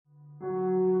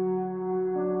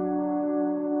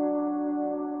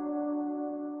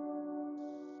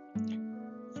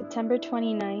September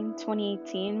 29,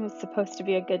 2018 was supposed to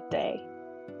be a good day.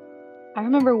 I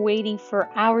remember waiting for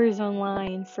hours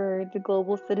online for the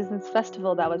Global Citizens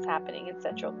Festival that was happening in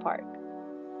Central Park.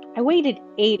 I waited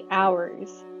 8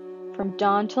 hours, from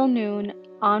dawn till noon,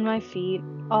 on my feet,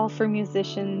 all for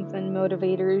musicians and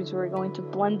motivators who were going to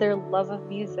blend their love of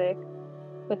music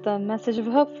with a message of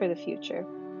hope for the future.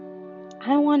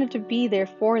 I wanted to be there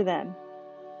for them,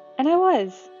 and I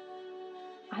was.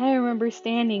 I remember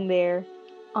standing there,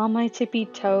 on my tippy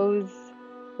toes,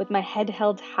 with my head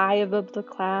held high above the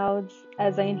clouds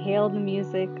as I inhaled the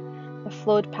music that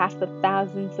flowed past the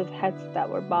thousands of heads that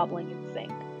were bobbling in sync.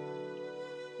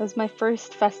 It was my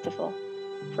first festival,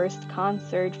 first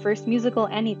concert, first musical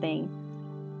anything,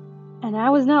 and I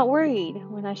was not worried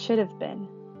when I should have been.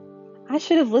 I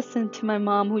should have listened to my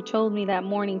mom who told me that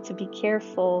morning to be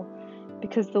careful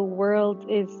because the world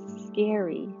is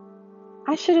scary.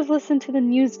 I should have listened to the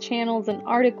news channels and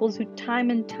articles who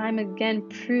time and time again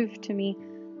proved to me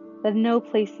that no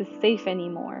place is safe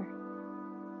anymore.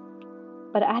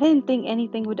 But I didn't think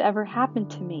anything would ever happen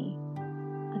to me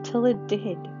until it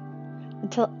did.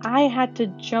 Until I had to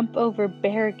jump over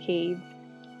barricades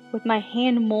with my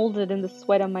hand molded in the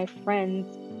sweat of my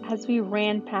friends as we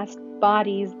ran past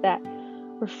bodies that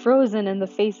were frozen in the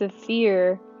face of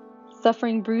fear,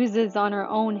 suffering bruises on our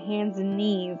own hands and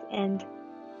knees. And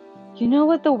you know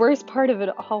what the worst part of it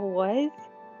all was?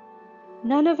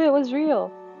 None of it was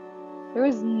real. There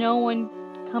was no one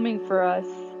coming for us.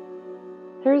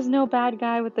 There was no bad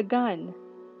guy with a gun.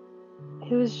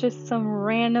 It was just some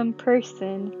random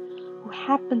person who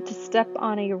happened to step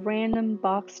on a random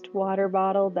boxed water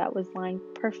bottle that was lying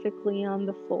perfectly on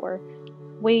the floor,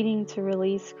 waiting to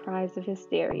release cries of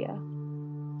hysteria.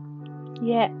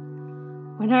 Yet,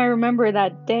 when I remember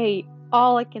that day,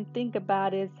 all I can think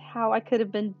about is how I could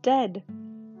have been dead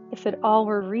if it all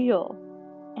were real.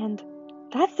 And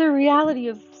that's the reality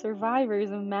of survivors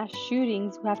of mass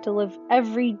shootings who have to live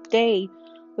every day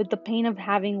with the pain of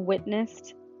having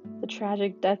witnessed the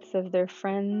tragic deaths of their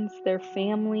friends, their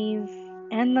families,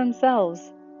 and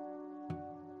themselves.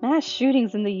 Mass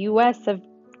shootings in the US have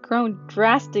grown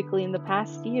drastically in the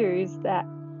past years that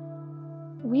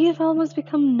we have almost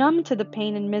become numb to the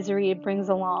pain and misery it brings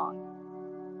along.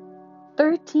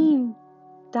 13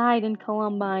 died in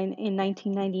Columbine in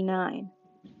 1999.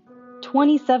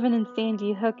 27 in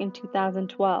Sandy Hook in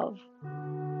 2012,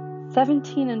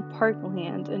 17 in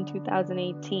Parkland in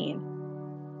 2018.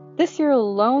 This year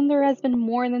alone, there has been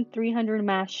more than 300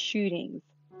 mass shootings.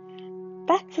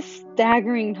 That's a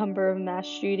staggering number of mass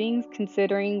shootings,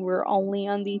 considering we're only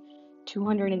on the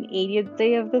 280th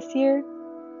day of this year.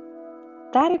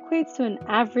 That equates to an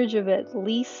average of at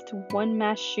least one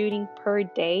mass shooting per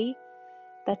day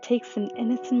that takes an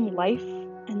innocent life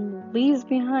and leaves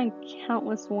behind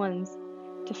countless ones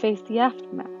to face the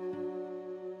aftermath.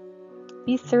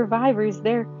 These survivors,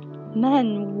 they're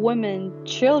men, women,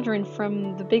 children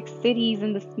from the big cities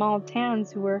and the small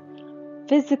towns who are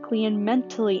physically and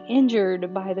mentally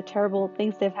injured by the terrible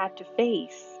things they've had to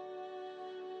face.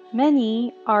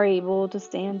 Many are able to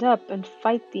stand up and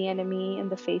fight the enemy in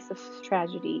the face of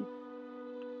tragedy.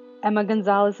 Emma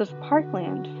Gonzalez of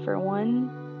Parkland, for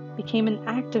one, became an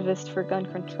activist for gun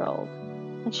control,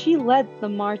 and she led the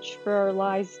March for Our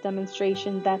Lives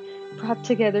demonstration that brought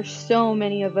together so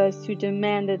many of us who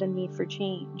demanded a need for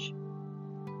change.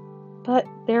 But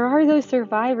there are those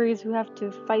survivors who have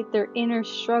to fight their inner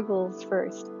struggles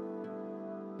first,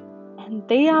 and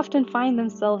they often find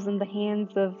themselves in the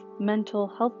hands of mental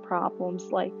health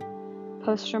problems like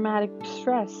post-traumatic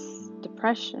stress,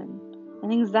 depression,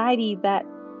 and anxiety that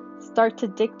start to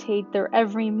dictate their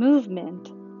every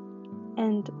movement.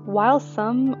 And while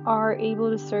some are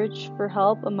able to search for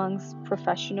help amongst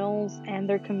professionals and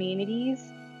their communities,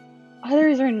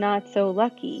 others are not so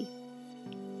lucky.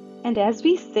 And as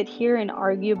we sit here and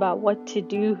argue about what to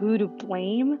do, who to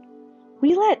blame,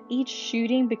 we let each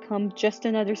shooting become just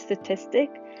another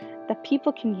statistic that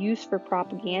people can use for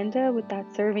propaganda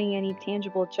without serving any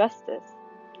tangible justice.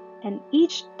 And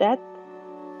each death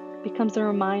becomes a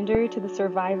reminder to the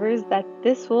survivors that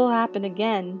this will happen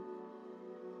again.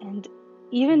 And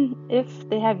even if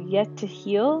they have yet to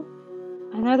heal,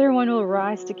 another one will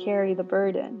rise to carry the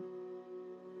burden.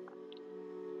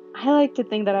 I like to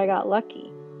think that I got lucky.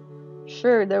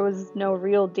 Sure, there was no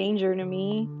real danger to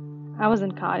me. I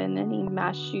wasn't caught in any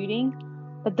mass shooting.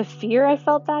 But the fear I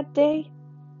felt that day,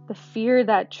 the fear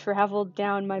that traveled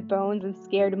down my bones and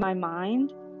scared my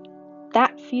mind,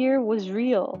 that fear was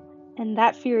real. And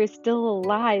that fear is still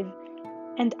alive.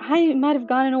 And I might have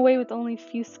gotten away with only a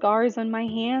few scars on my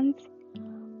hands,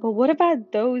 But what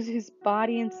about those whose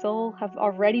body and soul have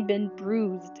already been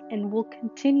bruised and will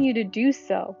continue to do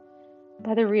so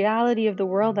by the reality of the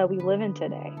world that we live in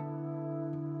today?